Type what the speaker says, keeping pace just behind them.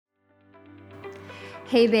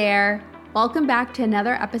Hey there. Welcome back to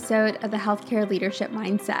another episode of the Healthcare Leadership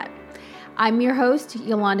Mindset. I'm your host,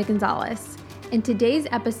 Yolanda Gonzalez. In today's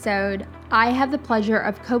episode, I have the pleasure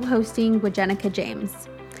of co-hosting with Jaennika James.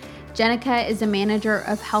 Jaennika is a manager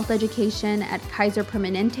of health education at Kaiser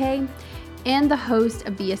Permanente and the host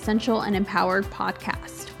of the Essential and Empowered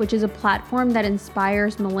podcast, which is a platform that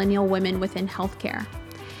inspires millennial women within healthcare.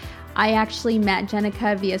 I actually met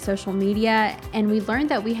Jaennika via social media, and we learned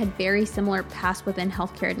that we had very similar paths within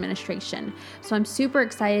healthcare administration. So I'm super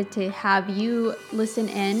excited to have you listen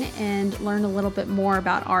in and learn a little bit more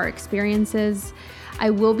about our experiences.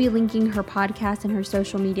 I will be linking her podcast and her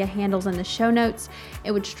social media handles in the show notes.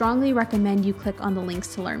 I would strongly recommend you click on the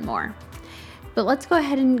links to learn more. But let's go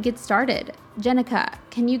ahead and get started. Jaennika,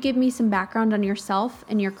 can you give me some background on yourself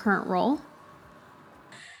and your current role?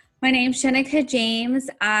 My name's Jaennika James.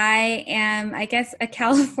 I am, a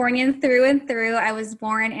Californian through and through. I was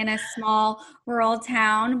born in a small rural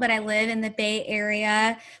town, but I live in the Bay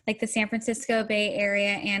Area, like the San Francisco Bay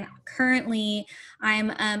Area. And currently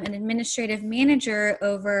I'm an administrative manager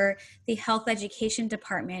over the health education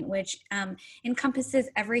department, which encompasses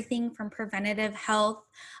everything from preventative health,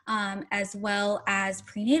 as well as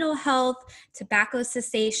prenatal health, tobacco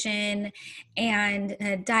cessation, and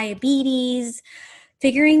diabetes.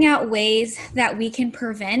 Figuring out ways that we can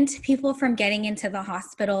prevent people from getting into the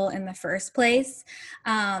hospital in the first place.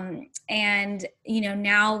 And,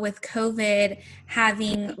 now with COVID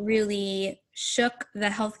having really shook the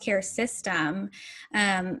healthcare system,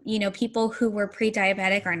 people who were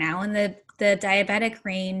pre-diabetic are now in the diabetic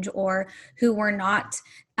range, or who were not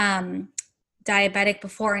diabetic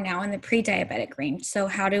before are now in the pre-diabetic range. So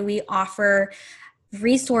how do we offer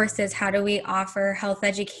resources? How do we offer health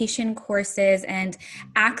education courses and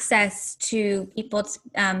access to people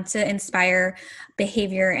to inspire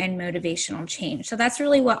behavior and motivational change? So that's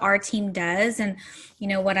really what our team does, and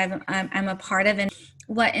what I'm a part of. And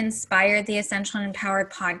what inspired the Essential and Empowered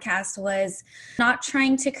podcast was not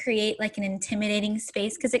trying to create like an intimidating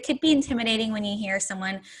space, because it could be intimidating when you hear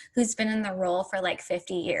someone who's been in the role for like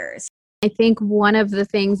 50 years. I think one of the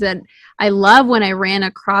things that I love when I ran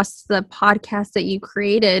across the podcast that you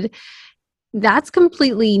created, that's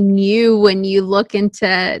completely new when you look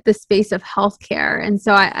into the space of healthcare. And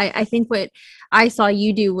so I think what I saw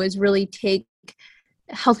you do was really take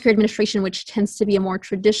healthcare administration, which tends to be a more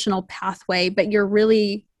traditional pathway, but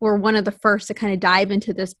we're one of the first to kind of dive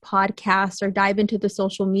into this podcast or dive into the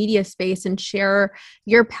social media space and share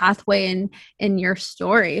your pathway and your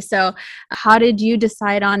story. So how did you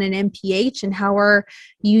decide on an MPH, and how are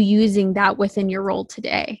you using that within your role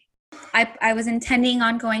today? I was intending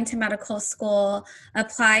on going to medical school,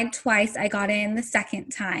 applied twice. I got in the second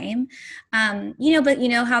time,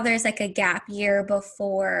 but how there's like a gap year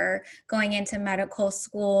before going into medical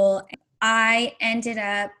school. I ended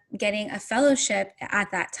up getting a fellowship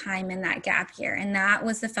at that time in that gap year. And that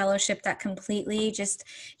was the fellowship that completely just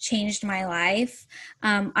changed my life.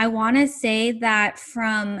 I want to say that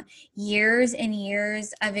from years and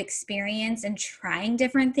years of experience and trying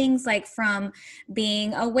different things, like from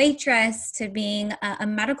being a waitress to being a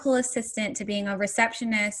medical assistant to being a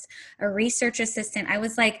receptionist, a research assistant, I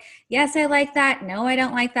was like, yes, I like that. No, I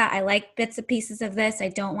don't like that. I like bits and pieces of this. I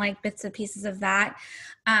don't like bits and pieces of that.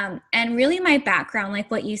 And really my background,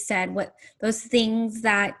 like what you said, what those things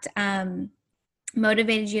that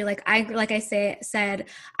motivated you. Said,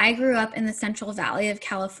 I grew up in the Central Valley of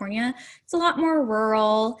California. It's a lot more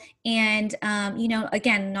rural, and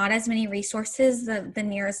again, not as many resources. The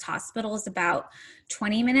nearest hospital is about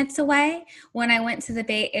 20 minutes away. When I went to the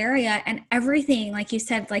Bay Area, and everything, like you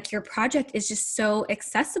said, like your project is just so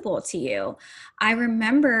accessible to you. I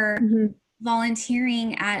remember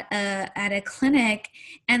volunteering at a clinic,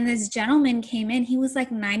 and this gentleman came in. He was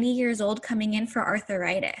like 90 years old, coming in for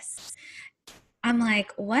arthritis. I'm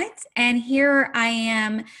like, what? And here I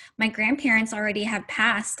am. My grandparents already have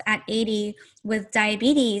passed at 80 with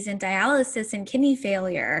diabetes and dialysis and kidney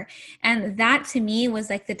failure. And that to me was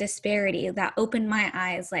like the disparity that opened my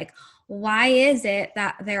eyes. Like, why is it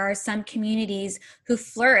that there are some communities who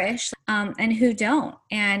flourish and who don't?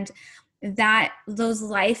 And that those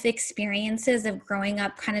life experiences of growing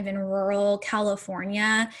up kind of in rural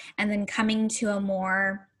California and then coming to a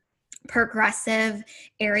more progressive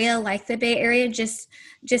area like the Bay Area just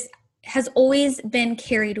has always been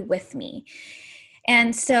carried with me.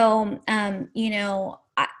 And so,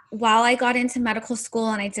 while I got into medical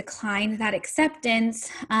school and I declined that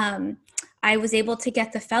acceptance, I was able to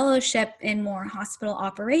get the fellowship in more hospital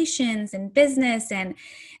operations and business and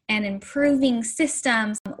improving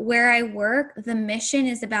systems. Where I work, the mission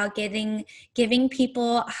is about giving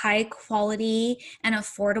people high quality and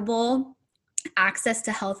affordable access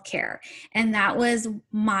to healthcare. And that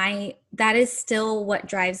is still what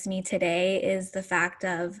drives me today, is the fact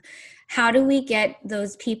of how do we get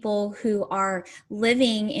those people who are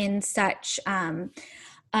living in such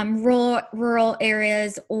rural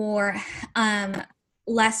areas or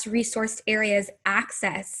less resourced areas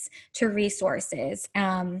access to resources.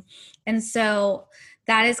 And so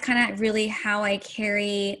that is kind of really how I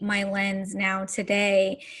carry my lens now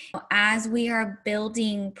today. As we are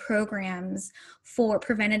building programs for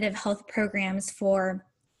preventative health programs for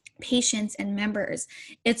patients and members,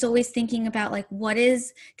 it's always thinking about like what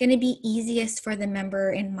is going to be easiest for the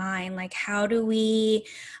member in mind. Like how do we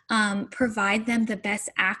provide them the best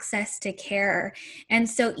access to care? And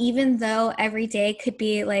so even though every day could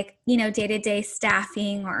be like, you know, day-to-day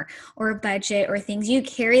staffing or budget or things, you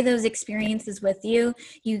carry those experiences with you.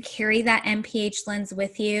 You carry that MPH lens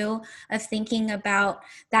with you of thinking about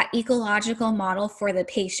that ecological model for the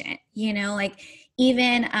patient, you know, like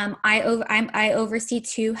even I oversee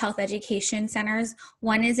 2 health education centers.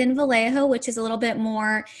 One is in Vallejo, which is a little bit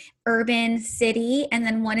more urban city, and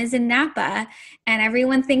then one is in Napa. And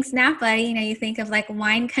everyone thinks Napa, you know, you think of like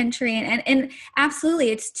wine country, and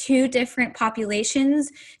absolutely, it's 2 different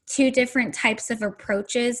populations, 2 different types of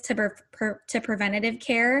approaches to preventative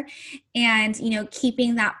care, and you know,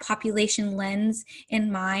 keeping that population lens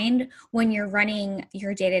in mind when you're running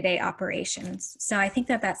your day-to-day operations. So I think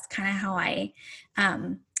that that's kind of how I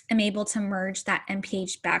am able to merge that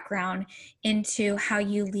MPH background into how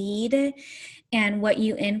you lead and what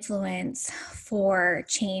you influence for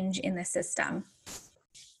change in the system.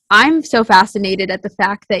 I'm so fascinated at the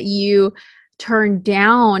fact that you turned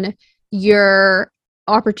down your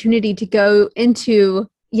opportunity to go into,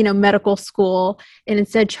 you know, medical school and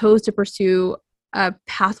instead chose to pursue a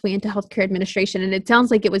pathway into healthcare administration. And it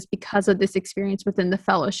sounds like it was because of this experience within the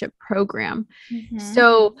fellowship program. Mm-hmm.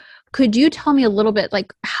 So could you tell me a little bit,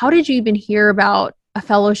 like, how did you even hear about a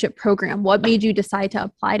fellowship program? What made you decide to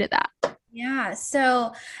apply to that? Yeah,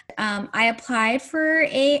 so I applied for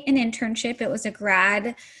an internship. It was a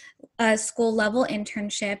grad school level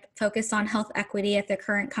internship focused on health equity at the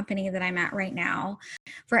current company that I'm at right now.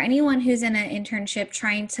 For anyone who's in an internship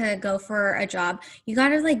trying to go for a job, you got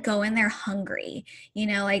to like go in there hungry, you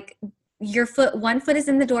know, like one foot is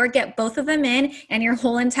in the door, get both of them in and your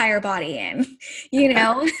whole entire body in, you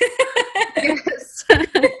know? Yes.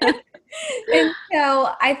 And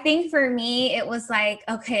so I think for me, it was like,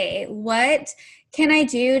 okay, what can I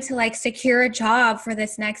do to like secure a job for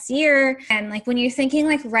this next year? And like when you're thinking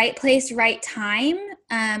like right place, right time,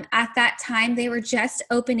 at that time, they were just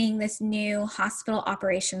opening this new hospital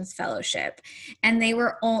operations fellowship. And they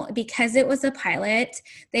were because it was a pilot,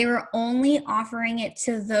 they were only offering it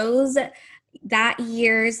to those that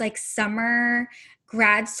year's like summer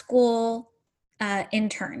grad school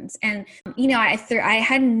interns. And, you know, I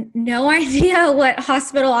had no idea what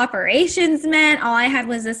hospital operations meant. All I had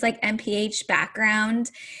was this like MPH background.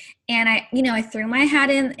 And I threw my hat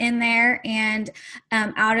in there, and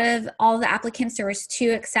out of all the applicants, there was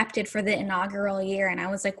 2 accepted for the inaugural year, and I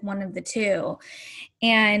was like one of the 2.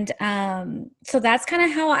 And so that's kind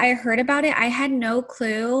of how I heard about it. I had no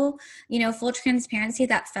clue, you know, full transparency,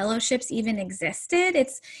 that fellowships even existed.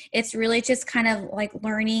 It's really just kind of like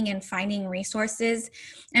learning and finding resources.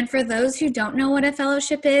 And for those who don't know what a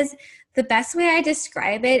fellowship is, the best way I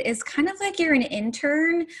describe it is kind of like you're an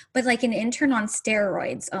intern, but like an intern on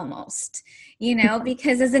steroids almost, you know,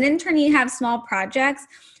 because as an intern, you have small projects,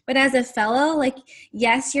 but as a fellow, like,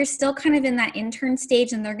 yes, you're still kind of in that intern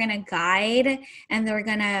stage, and they're going to guide and they're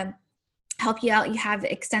going to help you out. You have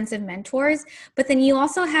extensive mentors, but then you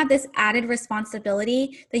also have this added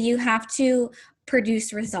responsibility that you have to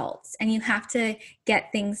produce results and you have to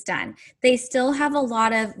get things done. They still have a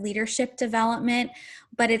lot of leadership development,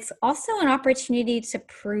 but it's also an opportunity to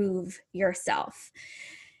prove yourself,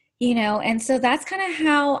 you know. And so that's kind of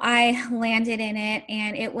how I landed in it.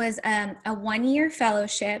 And it was a 1-year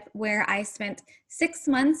fellowship where I spent 6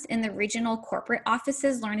 months in the regional corporate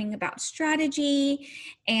offices learning about strategy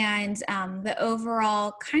and the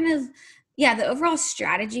overall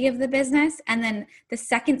strategy of the business. And then the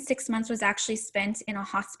second 6 months was actually spent in a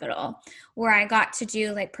hospital where I got to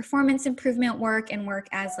do like performance improvement work and work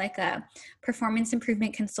as like a performance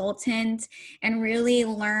improvement consultant and really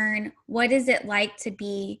learn what is it like to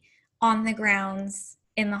be on the grounds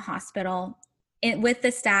in the hospital with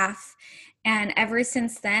the staff. And ever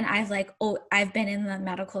since then, I've been in the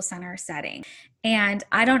medical center setting. And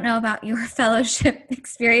I don't know about your fellowship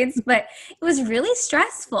experience, but it was really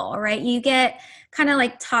stressful, right? You get kind of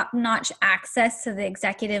like top-notch access to the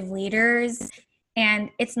executive leaders. And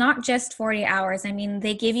it's not just 40 hours. I mean,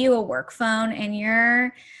 they give you a work phone and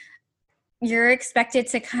you're you're expected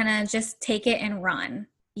to kind of just take it and run,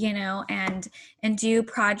 and do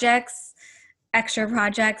extra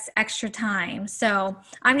projects, extra time. So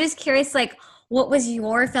I'm just curious, like, what was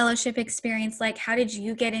your fellowship experience like? How did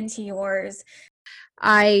you get into yours?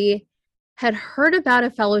 I had heard about a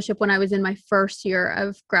fellowship when I was in my first year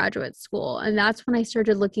of graduate school, and that's when I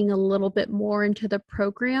started looking a little bit more into the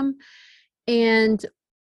program. And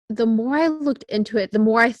the more I looked into it, the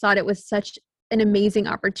more I thought it was such an amazing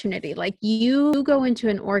opportunity. Like, you go into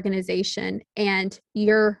an organization and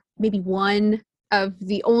you're maybe one of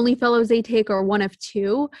the only fellows they take or one of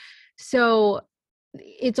two. So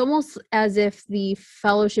it's almost as if the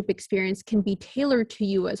fellowship experience can be tailored to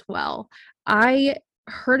you as well. I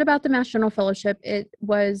heard about the Mass General Fellowship. It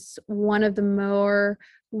was one of the more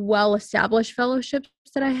well-established fellowships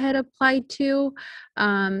that I had applied to.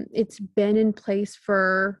 It's been in place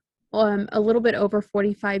for a little bit over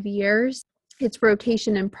 45 years. It's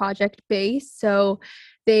rotation and project based. So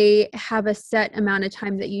they have a set amount of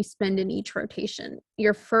time that you spend in each rotation.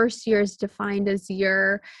 Your first year is defined as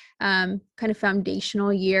your kind of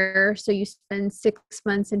foundational year. So you spend 6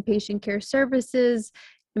 months in patient care services,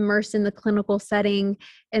 immersed in the clinical setting,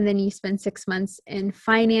 and then you spend 6 months in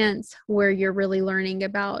finance, where you're really learning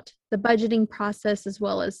about the budgeting process as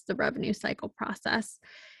well as the revenue cycle process.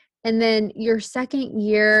 And then your second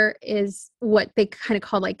year is what they kind of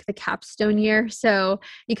call like the capstone year. So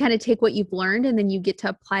you kind of take what you've learned and then you get to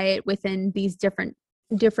apply it within these different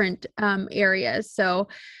areas. So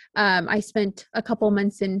I spent a couple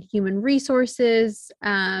months in human resources,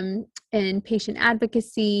 in patient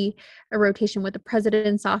advocacy, a rotation with the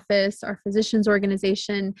president's office, our physicians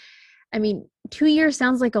organization. I mean, 2 years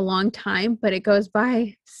sounds like a long time, but it goes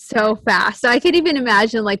by so fast. So I can't even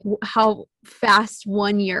imagine like how fast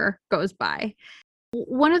 1 year goes by.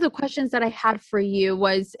 One of the questions that I had for you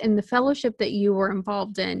was, in the fellowship that you were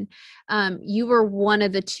involved in, you were one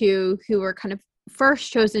of the two who were kind of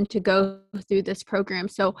first chosen to go through this program.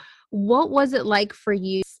 So what was it like for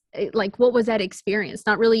you? Like, what was that experience?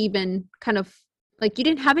 Not really even kind of like, you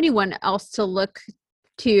didn't have anyone else to look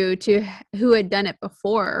to who had done it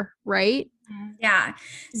before, right? Yeah.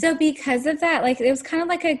 So because of that, like, it was kind of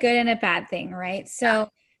like a good and a bad thing, right? So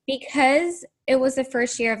because it was the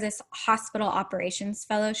first year of this hospital operations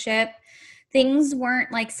fellowship, things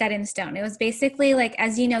weren't like set in stone. It was basically like,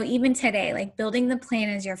 as you know, even today, like building the plane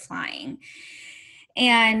as you're flying.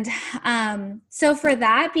 And so for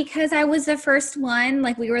that, because I was the first one,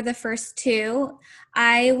 like we were the first two,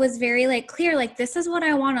 I was very like clear, like, this is what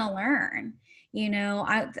I want to learn.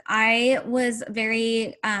 I was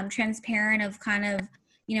very transparent of kind of,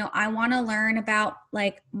 I want to learn about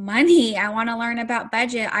like money. I want to learn about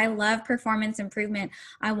budget. I love performance improvement.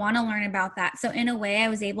 I want to learn about that. So in a way, I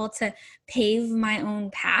was able to pave my own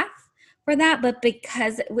path for that. But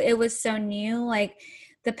because it was so new, like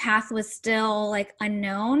the path was still like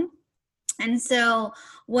unknown. And so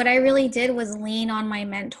what I really did was lean on my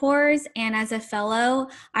mentors. And as a fellow,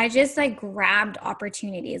 I just like grabbed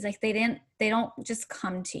opportunities. Like they don't just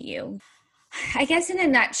come to you. I guess in a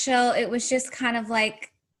nutshell, it was just kind of like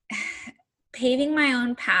paving my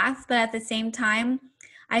own path. But at the same time,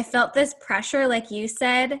 I felt this pressure, like you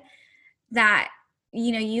said, that,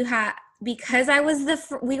 you had, because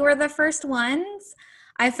we were the first ones,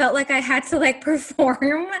 I felt like I had to like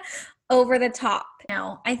perform over the top.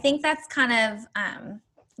 I think that's kind of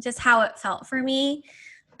just how it felt for me.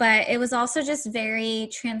 But it was also just very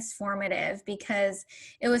transformative because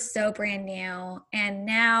it was so brand new. And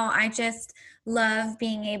now I just love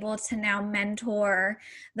being able to now mentor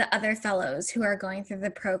the other fellows who are going through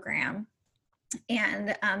the program.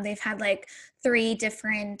 And they've had like 3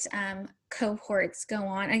 different cohorts go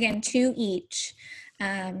on, again, 2 each,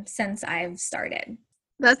 since I've started.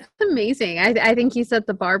 That's amazing. I think you set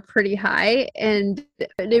the bar pretty high, and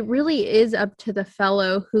it really is up to the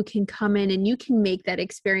fellow who can come in and you can make that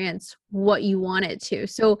experience what you want it to.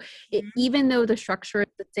 So even though the structure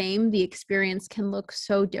is the same, the experience can look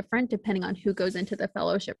so different depending on who goes into the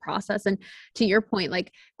fellowship process. And to your point,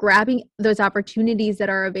 like grabbing those opportunities that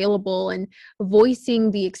are available and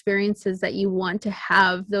voicing the experiences that you want to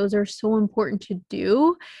have, those are so important to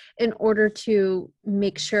do in order to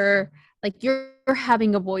make sure like you're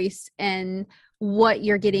having a voice and what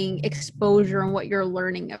you're getting exposure and what you're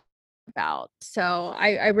learning about. So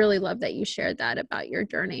I really love that you shared that about your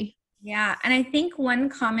journey. Yeah. And I think one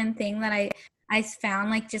common thing that I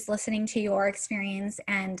found, like just listening to your experience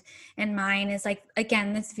and mine, is like,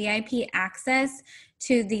 again, this VIP access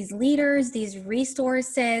to these leaders, these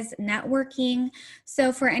resources, networking.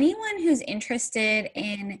 So for anyone who's interested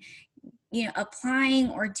in applying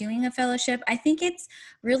or doing a fellowship, I think it's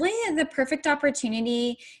really the perfect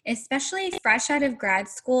opportunity, especially fresh out of grad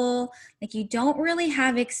school. Like, you don't really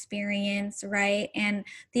have experience, right? And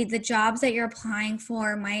the jobs that you're applying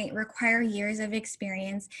for might require years of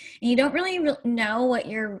experience, and you don't really know what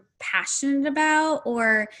you're passionate about,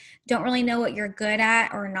 or don't really know what you're good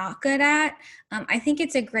at or not good at. I think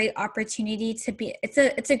it's a great opportunity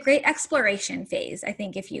it's a great exploration phase, I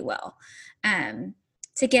think, if you will.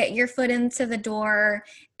 To get your foot into the door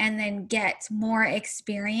and then get more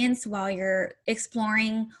experience while you're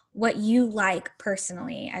exploring what you like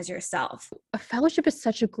personally as yourself. A fellowship is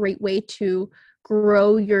such a great way to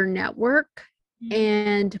grow your network.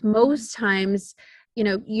 And most times,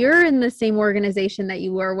 you're in the same organization that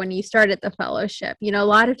you were when you started the fellowship. A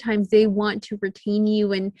lot of times they want to retain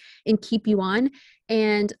you and keep you on.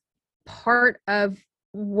 And part of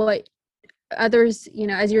what others,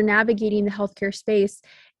 as you're navigating the healthcare space,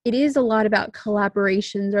 it is a lot about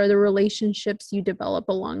collaborations or the relationships you develop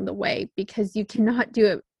along the way, because you cannot do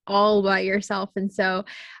it all by yourself. And so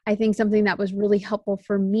I think something that was really helpful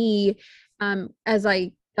for me as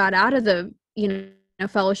I got out of the,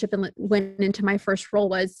 fellowship and went into my first role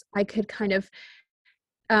was I could kind of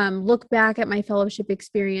look back at my fellowship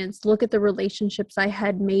experience, look at the relationships I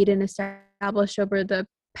had made and established over the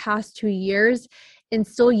past 2 years, and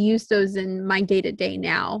still use those in my day-to-day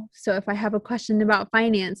now. So if I have a question about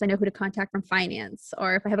finance, I know who to contact from finance.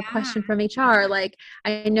 Or if I have a question from HR, like,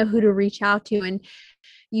 I know who to reach out to. And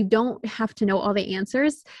you don't have to know all the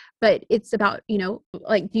answers, but it's about,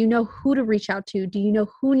 like, do you know who to reach out to? Do you know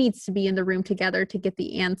who needs to be in the room together to get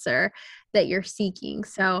the answer that you're seeking?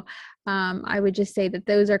 So I would just say that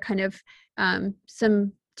those are kind of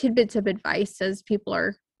some tidbits of advice as people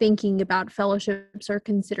are thinking about fellowships or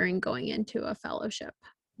considering going into a fellowship.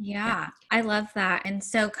 Yeah, I love that. And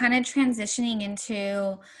so kind of transitioning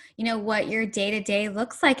into, what your day-to-day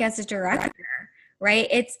looks like as a director, right?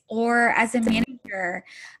 Or as a manager,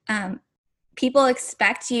 people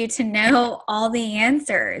expect you to know all the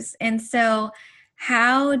answers. And so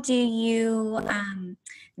how do you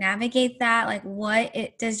navigate that?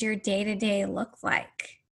 Like, does your day-to-day look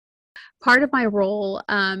like? Part of my role,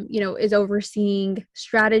 is overseeing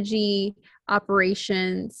strategy,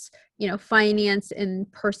 operations, finance,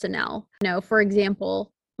 and personnel. For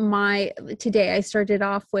example, today I started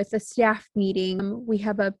off with a staff meeting. We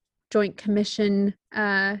have a joint commission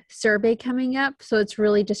survey coming up. So it's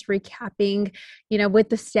really just recapping, with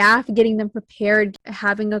the staff, getting them prepared,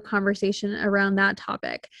 having a conversation around that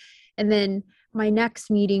topic. And then my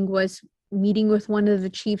next meeting was meeting with one of the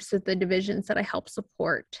chiefs of the divisions that I help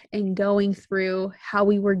support and going through how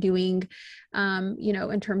we were doing,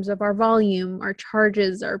 in terms of our volume, our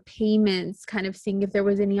charges, our payments, kind of seeing if there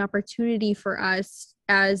was any opportunity for us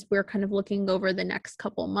as we're kind of looking over the next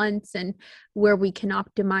couple months and where we can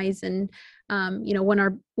optimize. And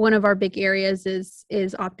one of our big areas is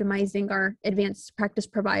optimizing our advanced practice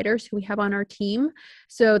providers who we have on our team.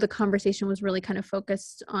 So the conversation was really kind of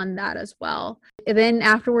focused on that as well. And then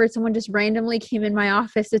afterwards, someone just randomly came in my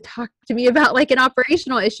office to talk to me about like an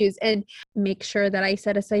operational issues, and make sure that I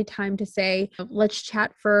set aside time to say, let's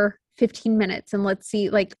chat for 15 minutes and let's see,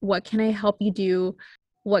 like, what can I help you do?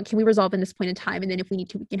 What can we resolve in this point in time? And then if we need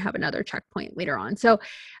to, we can have another checkpoint later on. So,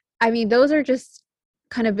 I mean, those are just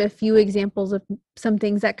kind of a few examples of some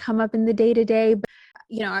things that come up in the day-to-day. But,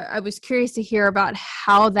 I was curious to hear about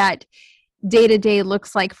how that day-to-day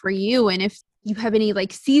looks like for you, and if you have any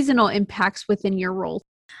like seasonal impacts within your role.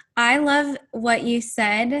 I love what you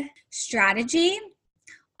said: strategy,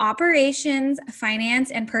 operations,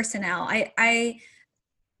 finance, and personnel.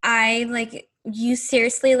 I like, you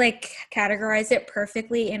seriously like categorize it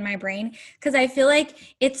perfectly in my brain, because I feel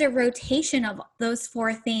like it's a rotation of those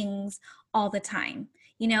 4 things all the time.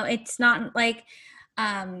 It's not like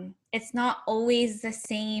it's not always the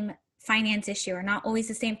same finance issue or not always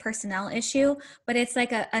the same personnel issue, but it's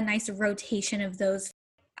like a nice rotation of those.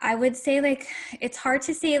 I would say, like, it's hard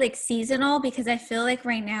to say like seasonal, because I feel like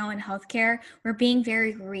right now in healthcare, we're being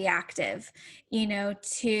very reactive,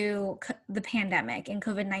 to the pandemic and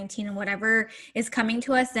COVID-19 and whatever is coming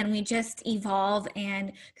to us. Then we just evolve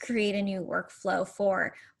and create a new workflow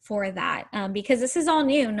for that, because this is all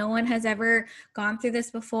new. No one has ever gone through this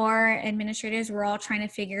before. Administrators, we're all trying to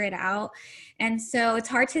figure it out. And so it's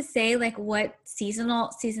hard to say like what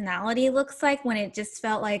seasonality looks like, when it just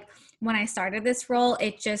felt like, when I started this role,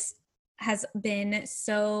 it just has been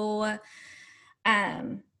so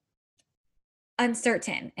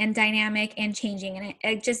uncertain and dynamic and changing. And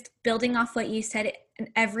it just, building off what you said,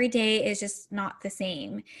 every day is just not the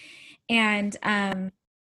same. And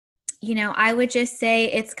I would just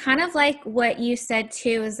say it's kind of like what you said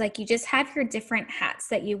too, is like you just have your different hats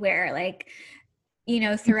that you wear, like,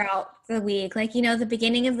 throughout the week. Like, the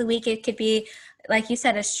beginning of the week, it could be, like you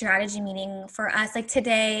said, a strategy meeting for us. Like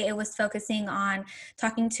today, it was focusing on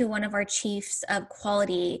talking to one of our chiefs of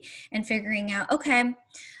quality and figuring out, okay,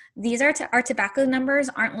 these are our tobacco numbers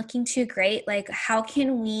aren't looking too great. Like, how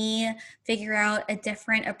can we figure out a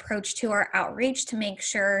different approach to our outreach to make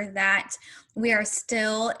sure that we are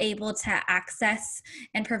still able to access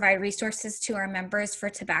and provide resources to our members for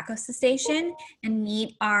tobacco cessation and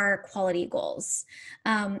meet our quality goals?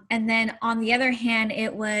 And then on the other hand,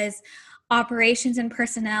 it was operations and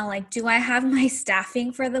personnel. Like, do I have my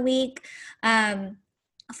staffing for the week?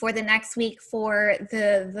 For the next week for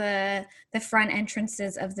the front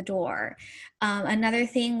entrances of the door. Another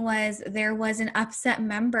thing was there was an upset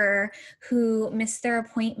member who missed their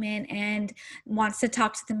appointment and wants to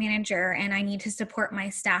talk to the manager, and I need to support my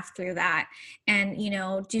staff through that and,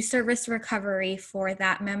 do service recovery for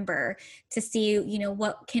that member to see,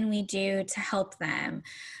 what can we do to help them.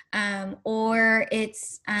 Or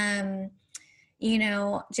it's,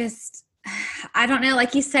 just, I don't know,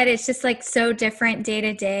 like you said, it's just like so different day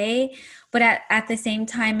to day, but at the same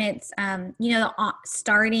time, it's,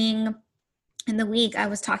 starting in the week, I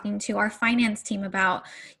was talking to our finance team about,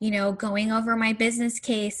 going over my business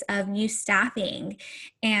case of new staffing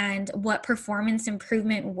and what performance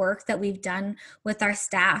improvement work that we've done with our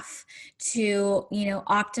staff to,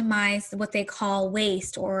 optimize what they call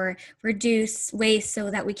waste or reduce waste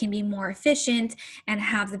so that we can be more efficient and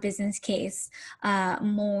have the business case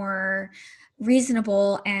more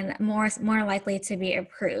reasonable and more likely to be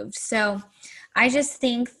approved. So I just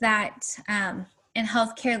think that in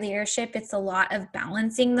healthcare leadership, it's a lot of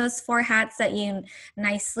balancing those four hats that you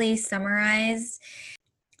nicely summarized.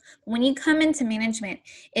 When you come into management,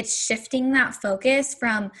 it's shifting that focus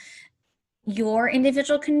from your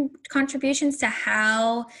individual contributions to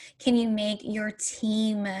how can you make your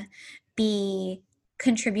team be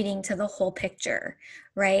contributing to the whole picture,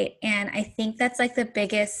 right? And I think that's like the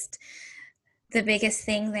biggest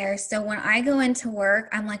thing there. So when I go into work,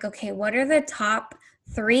 I'm like, okay, what are the top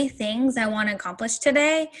 3 things I want to accomplish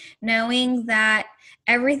today, knowing that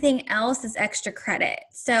everything else is extra credit.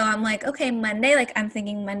 So I'm like, okay, Monday, like I'm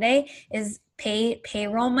thinking Monday is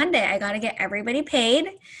payroll Monday. I got to get everybody paid.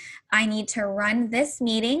 I need to run this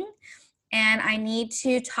meeting and I need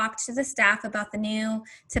to talk to the staff about the new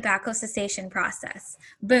tobacco cessation process.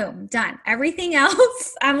 Boom, done. Everything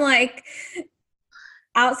else, I'm like,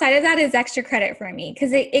 outside of that is extra credit for me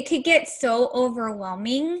because it could get so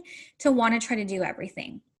overwhelming to want to try to do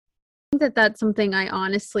everything. I think that that's something I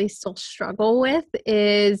honestly still struggle with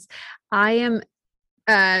is I am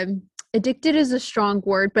addicted is a strong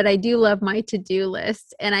word, but I do love my to-do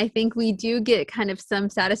list. And I think we do get kind of some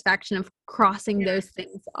satisfaction of crossing those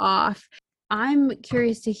things off. I'm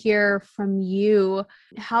curious to hear from you.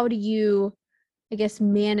 How do you, I guess,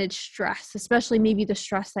 manage stress, especially maybe the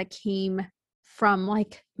stress that came from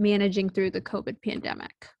like managing through the COVID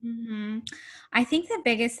pandemic? Mm-hmm. I think the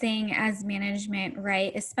biggest thing as management,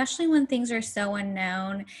 right, especially when things are so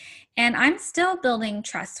unknown, and I'm still building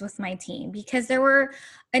trust with my team because there were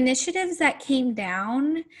initiatives that came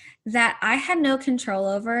down that I had no control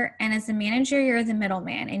over. And as a manager, you're the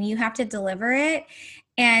middleman and you have to deliver it.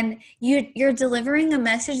 And you're delivering a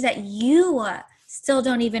message that you still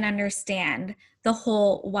don't even understand the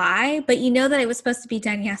whole why, but you know that it was supposed to be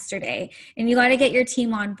done yesterday and you got to get your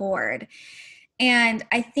team on board. And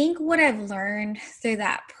I think what I've learned through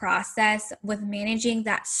that process with managing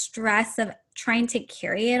that stress of trying to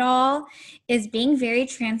carry it all is being very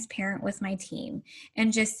transparent with my team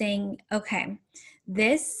and just saying, okay,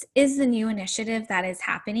 this is the new initiative that is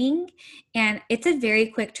happening. And it's a very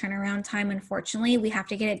quick turnaround time. Unfortunately, we have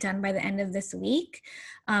to get it done by the end of this week.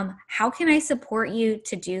 How can I support you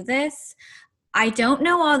to do this? I don't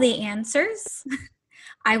know all the answers.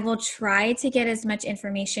 I will try to get as much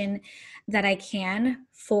information that I can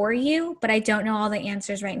for you, but I don't know all the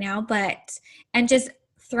answers right now. And just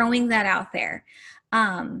throwing that out there,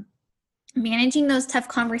 managing those tough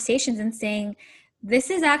conversations and saying, this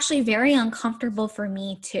is actually very uncomfortable for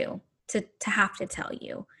me too, to have to tell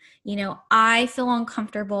you, I feel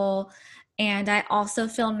uncomfortable and I also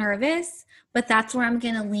feel nervous, but that's where I'm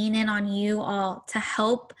going to lean in on you all to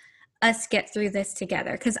help us get through this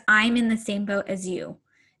together because I'm in the same boat as you,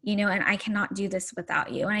 and I cannot do this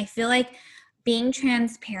without you. And I feel like being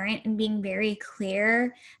transparent and being very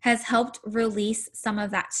clear has helped release some of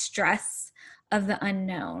that stress of the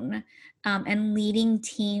unknown, and leading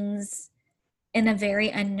teams in a very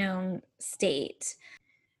unknown state.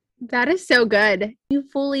 That is so good. You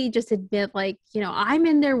fully just admit, like, I'm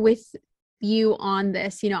in there with you on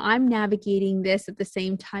this. I'm navigating this at the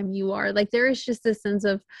same time you are. Like, there is just a sense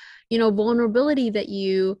of, vulnerability that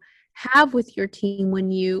you have with your team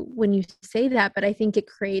when you say that. But I think it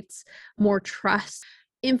creates more trust,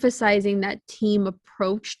 emphasizing that team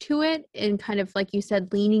approach to it, and kind of, like you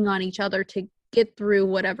said, leaning on each other to get through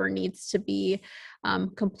whatever needs to be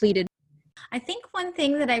completed. I think one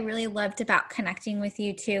thing that I really loved about connecting with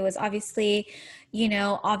you too is obviously,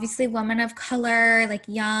 obviously women of color, like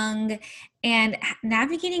young, and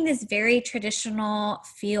navigating this very traditional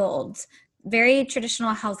field, very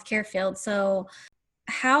traditional healthcare field. So,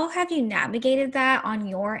 how have you navigated that on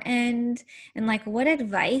your end? And like, what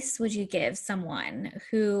advice would you give someone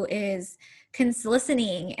who is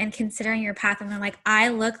listening and considering your path and they're like, I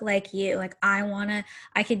look like you, like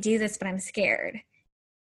I could do this, but I'm scared?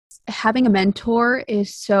 Having a mentor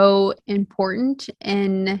is so important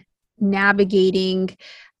in navigating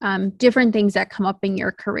different things that come up in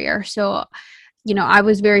your career. So, I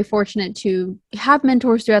was very fortunate to have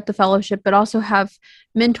mentors throughout the fellowship, but also have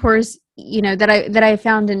mentors, that I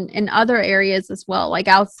found in other areas as well, like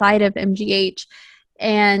outside of MGH.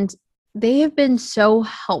 And they have been so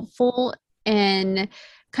helpful in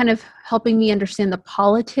kind of helping me understand the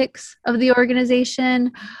politics of the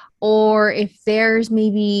organization, or if there's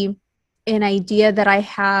maybe an idea that I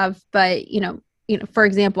have, but for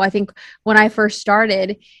example, I think when I first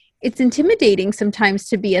started, it's intimidating sometimes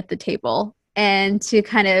to be at the table and to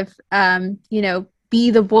kind of be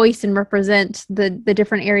the voice and represent the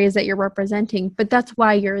different areas that you're representing, but that's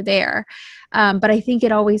why you're there. But I think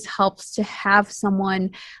it always helps to have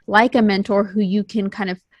someone like a mentor who you can kind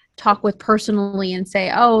of talk with personally and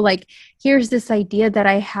say, oh, like, here's this idea that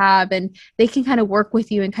I have, and they can kind of work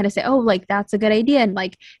with you and kind of say, oh, like, that's a good idea, and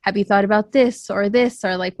like, have you thought about this, or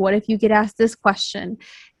like, what if you get asked this question?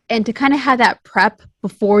 And to kind of have that prep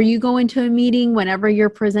before you go into a meeting, whenever you're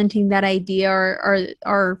presenting that idea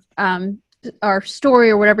or story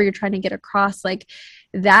or whatever you're trying to get across, like,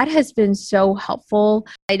 that has been so helpful.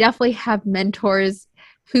 I definitely have mentors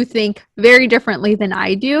who think very differently than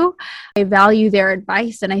I do. I value their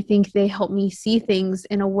advice, and I think they help me see things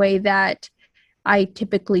in a way that I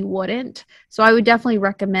typically wouldn't. So I would definitely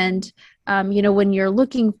recommend, when you're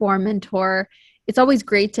looking for a mentor, it's always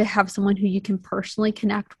great to have someone who you can personally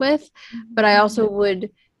connect with. But I also would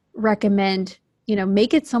recommend,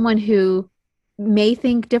 make it someone who may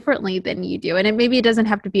think differently than you do. And maybe it doesn't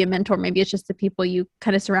have to be a mentor. Maybe it's just the people you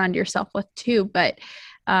kind of surround yourself with too. But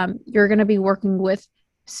you're going to be working with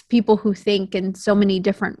people who think in so many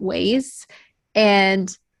different ways.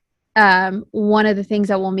 And one of the things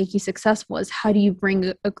that will make you successful is, how do you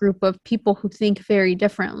bring a group of people who think very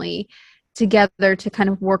differently together to kind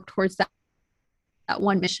of work towards that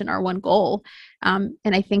one mission or one goal. And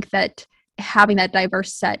I think that having that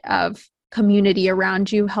diverse set of community around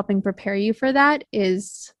you, helping prepare you for that,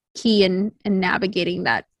 is key in navigating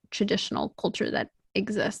that traditional culture that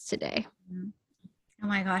exists today. Oh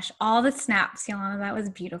my gosh, all the snaps, Yolanda, that was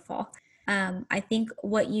beautiful. I think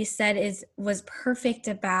what you said was perfect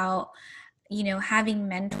about, having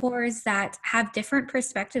mentors that have different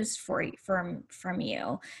perspectives from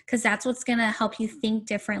you, because that's what's going to help you think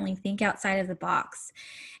differently, think outside of the box.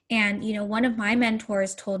 And, one of my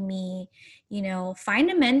mentors told me,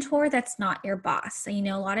 find a mentor that's not your boss. A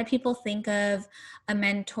lot of people think of a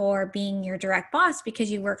mentor being your direct boss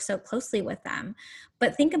because you work so closely with them.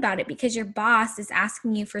 But think about it, because your boss is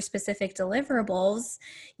asking you for specific deliverables,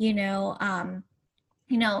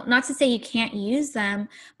 not to say you can't use them,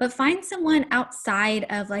 but find someone outside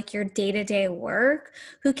of like your day-to-day work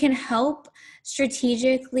who can help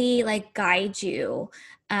strategically like guide you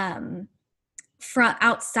from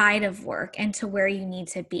outside of work and to where you need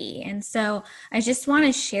to be. And so I just want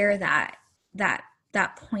to share that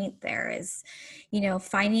point there is,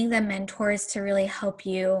 finding the mentors to really help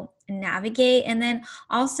you navigate, and then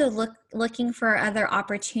also looking for other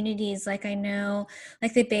opportunities. Like, I know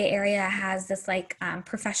like the Bay Area has this like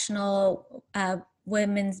professional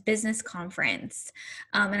women's business conference,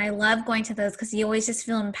 and I love going to those because you always just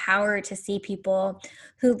feel empowered to see people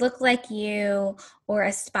who look like you or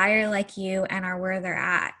aspire like you and are where they're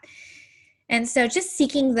at. And so just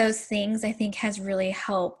seeking those things, I think, has really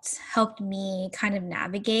helped me kind of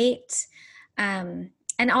navigate.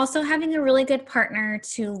 And also having a really good partner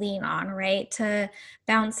to lean on, right? To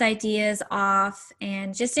bounce ideas off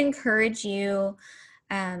and just encourage you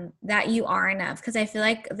that you are enough. Because I feel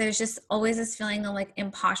like there's just always this feeling of like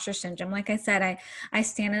imposter syndrome. Like I said, I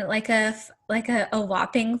stand at like a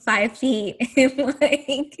whopping 5 feet.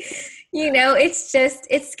 Like,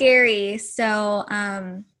 it's scary. So,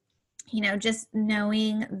 just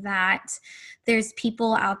knowing that there's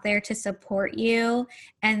people out there to support you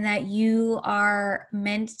and that you are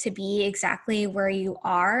meant to be exactly where you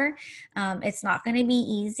are. It's not going to be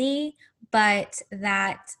easy, but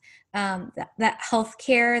that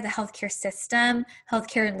healthcare, the healthcare system,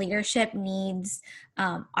 healthcare leadership needs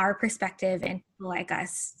our perspective and people like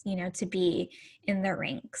us, to be in the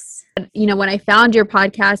ranks. When I found your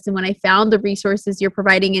podcast and when I found the resources you're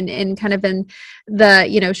providing in kind of in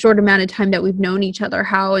the, short amount of time that we've known each other,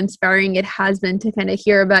 how inspiring it has been to kind of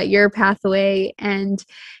hear about your pathway and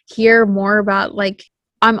hear more about, like,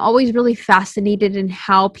 I'm always really fascinated in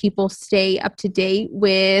how people stay up to date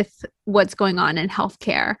with what's going on in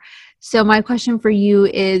healthcare. So my question for you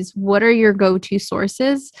is, what are your go-to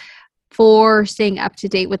sources for staying up to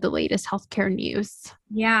date with the latest healthcare news?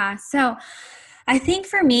 Yeah. So I think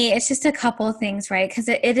for me, it's just a couple of things, right? Because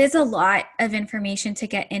it is a lot of information to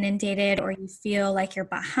get inundated or you feel like you're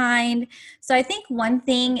behind. So I think one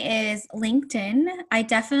thing is LinkedIn. I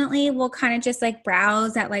definitely will kind of just like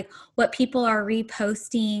browse at like what people are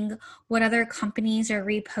reposting, what other companies are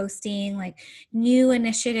reposting, like new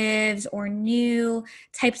initiatives or new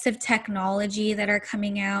types of technology that are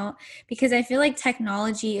coming out. Because I feel like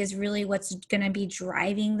technology is really what's going to be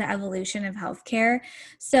driving the evolution of healthcare.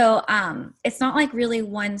 So it's not like really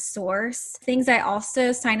one source. Things I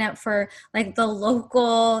also sign up for, like the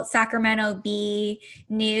local Sacramento Bee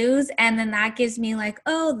news, and then that gives me like,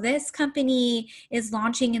 oh, this company is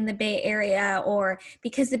launching in the Bay Area, or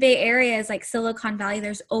because the Bay Area is like Silicon Valley,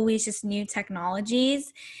 there's always just new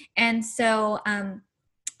technologies. And so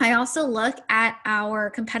I also look at our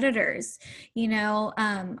competitors.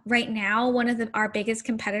 Right now, one of our biggest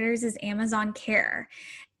competitors is Amazon Care.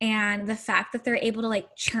 And the fact that they're able to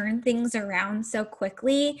like churn things around so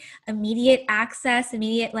quickly, immediate access,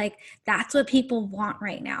 like that's what people want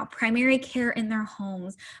right now. Primary care in their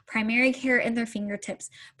homes, primary care in their fingertips,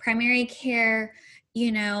 primary care,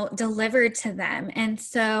 delivered to them. And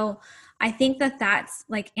so I think that that's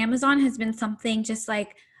like Amazon has been something just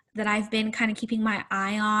like that I've been kind of keeping my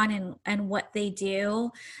eye on and what they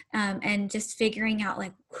do, and just figuring out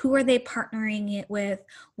like who are they partnering it with,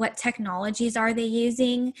 what technologies are they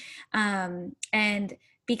using, and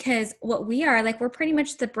because what we are like, we're pretty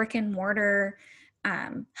much the brick and mortar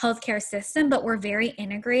healthcare system, but we're very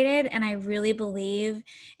integrated, and I really believe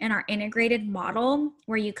in our integrated model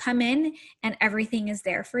where you come in and everything is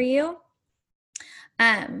there for you.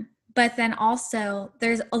 But then also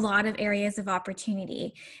there's a lot of areas of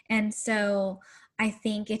opportunity. And so I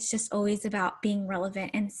think it's just always about being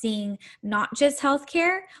relevant and seeing not just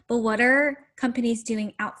healthcare, but what are companies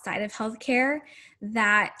doing outside of healthcare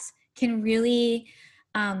that can really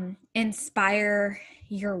inspire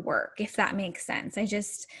your work, if that makes sense. I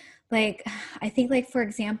think like, for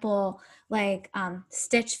example, like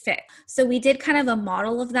Stitch Fit. So we did kind of a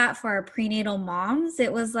model of that for our prenatal moms.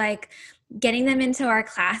 It was like getting them into our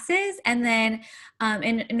classes. And then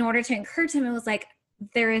in order to encourage them, it was like,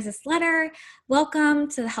 there is this letter, welcome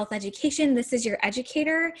to the health education. This is your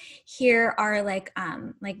educator. Here are like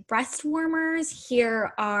breast warmers.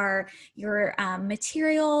 Here are your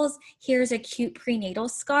materials. Here's a cute prenatal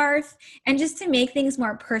scarf. And just to make things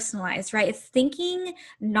more personalized, right? It's thinking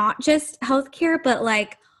not just healthcare, but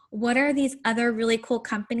like, what are these other really cool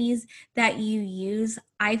companies that you use?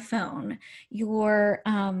 iPhone, your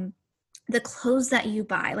the clothes that you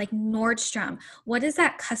buy, like Nordstrom. What is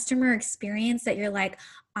that customer experience that you're like,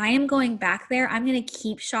 I am going back there. I'm going to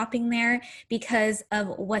keep shopping there because of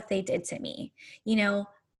what they did to me.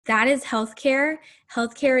 That is healthcare.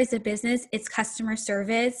 Healthcare is a business. It's customer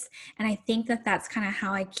service. And I think that that's kind of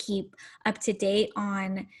how I keep up to date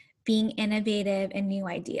on being innovative and new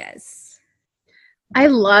ideas. I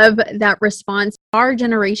love that response. Our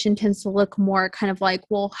generation tends to look more kind of like,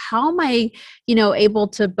 well, how am I, able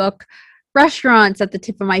to book restaurants at the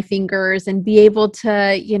tip of my fingers and be able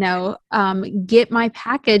to, get my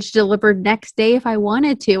package delivered next day if I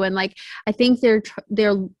wanted to. And like, I think they're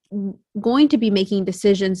going to be making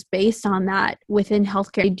decisions based on that within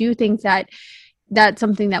healthcare. I do think that that's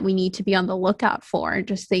something that we need to be on the lookout for,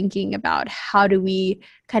 just thinking about how do we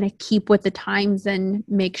kind of keep with the times and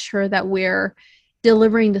make sure that we're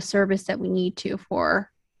delivering the service that we need to for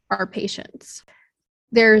our patients.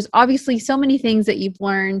 There's obviously so many things that you've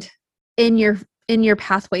learned in your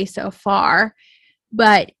pathway so far,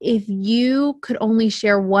 but if you could only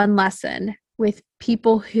share one lesson with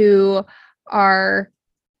people who are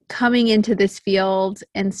coming into this field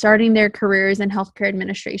and starting their careers in healthcare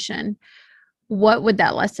administration, what would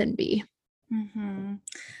that lesson be? Mm-hmm.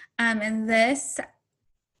 And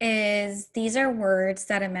these are words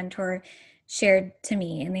that a mentor shared to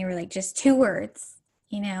me, and they were like just 2 words: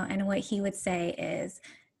 and what he would say is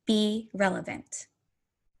be relevant.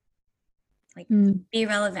 Like, be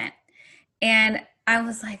relevant. And I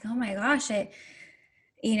was like, oh my gosh,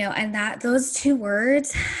 and those two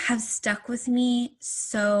words have stuck with me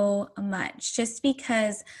so much, just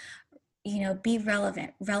because, be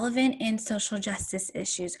relevant in social justice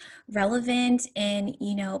issues, relevant in,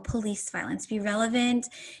 police violence, be relevant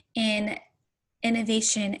in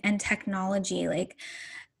innovation and technology. Like,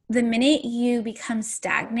 the minute you become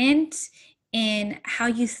stagnant in how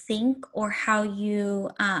you think or how you,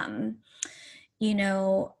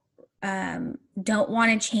 don't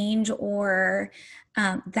want to change, or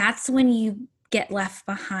that's when you get left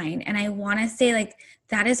behind. And I want to say, like,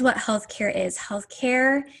 that is what healthcare is.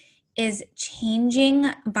 Healthcare is changing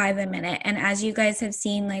by the minute. And as you guys have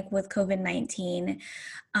seen, like with COVID-19,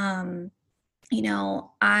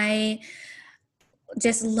 I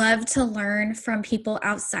just love to learn from people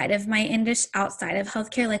outside of my industry, outside of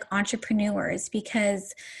healthcare, like entrepreneurs,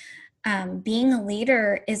 because being a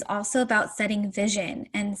leader is also about setting vision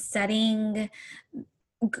and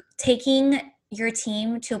taking your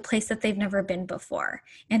team to a place that they've never been before.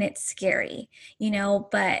 And it's scary,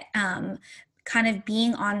 but kind of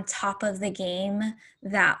being on top of the game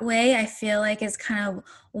that way, I feel like is kind of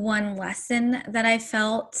one lesson that I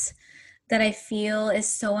feel is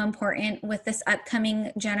so important with this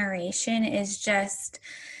upcoming generation, is just,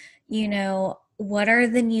 what are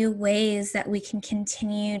the new ways that we can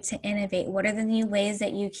continue to innovate? What are the new ways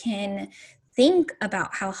that you can think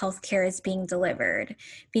about how healthcare is being delivered?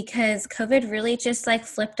 Because COVID really just like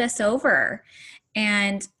flipped us over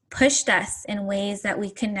and pushed us in ways that we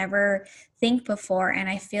could never think before. And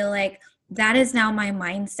I feel like that is now my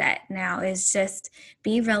mindset now, is just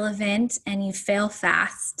be relevant, and you fail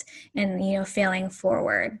fast, and, failing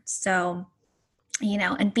forward. So,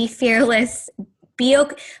 and be fearless, be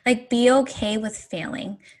okay with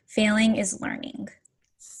failing. Failing is learning.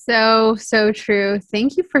 So true.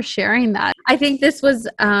 Thank you for sharing that. I think this was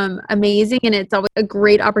amazing, and it's always a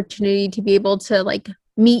great opportunity to be able to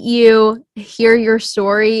meet you, hear your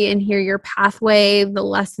story, and hear your pathway, the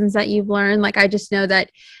lessons that you've learned. I just know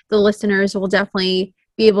that the listeners will definitely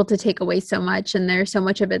be able to take away so much, and there's so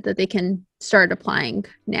much of it that they can start applying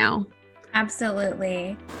now.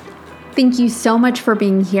 Absolutely. Thank you so much for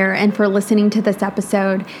being here and for listening to this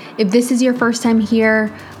episode. If this is your first time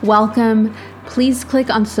here, welcome. Please click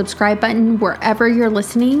on the subscribe button wherever you're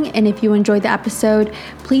listening. And if you enjoyed the episode,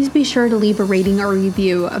 please be sure to leave a rating or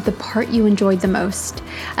review of the part you enjoyed the most.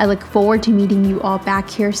 I look forward to meeting you all back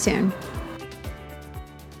here soon.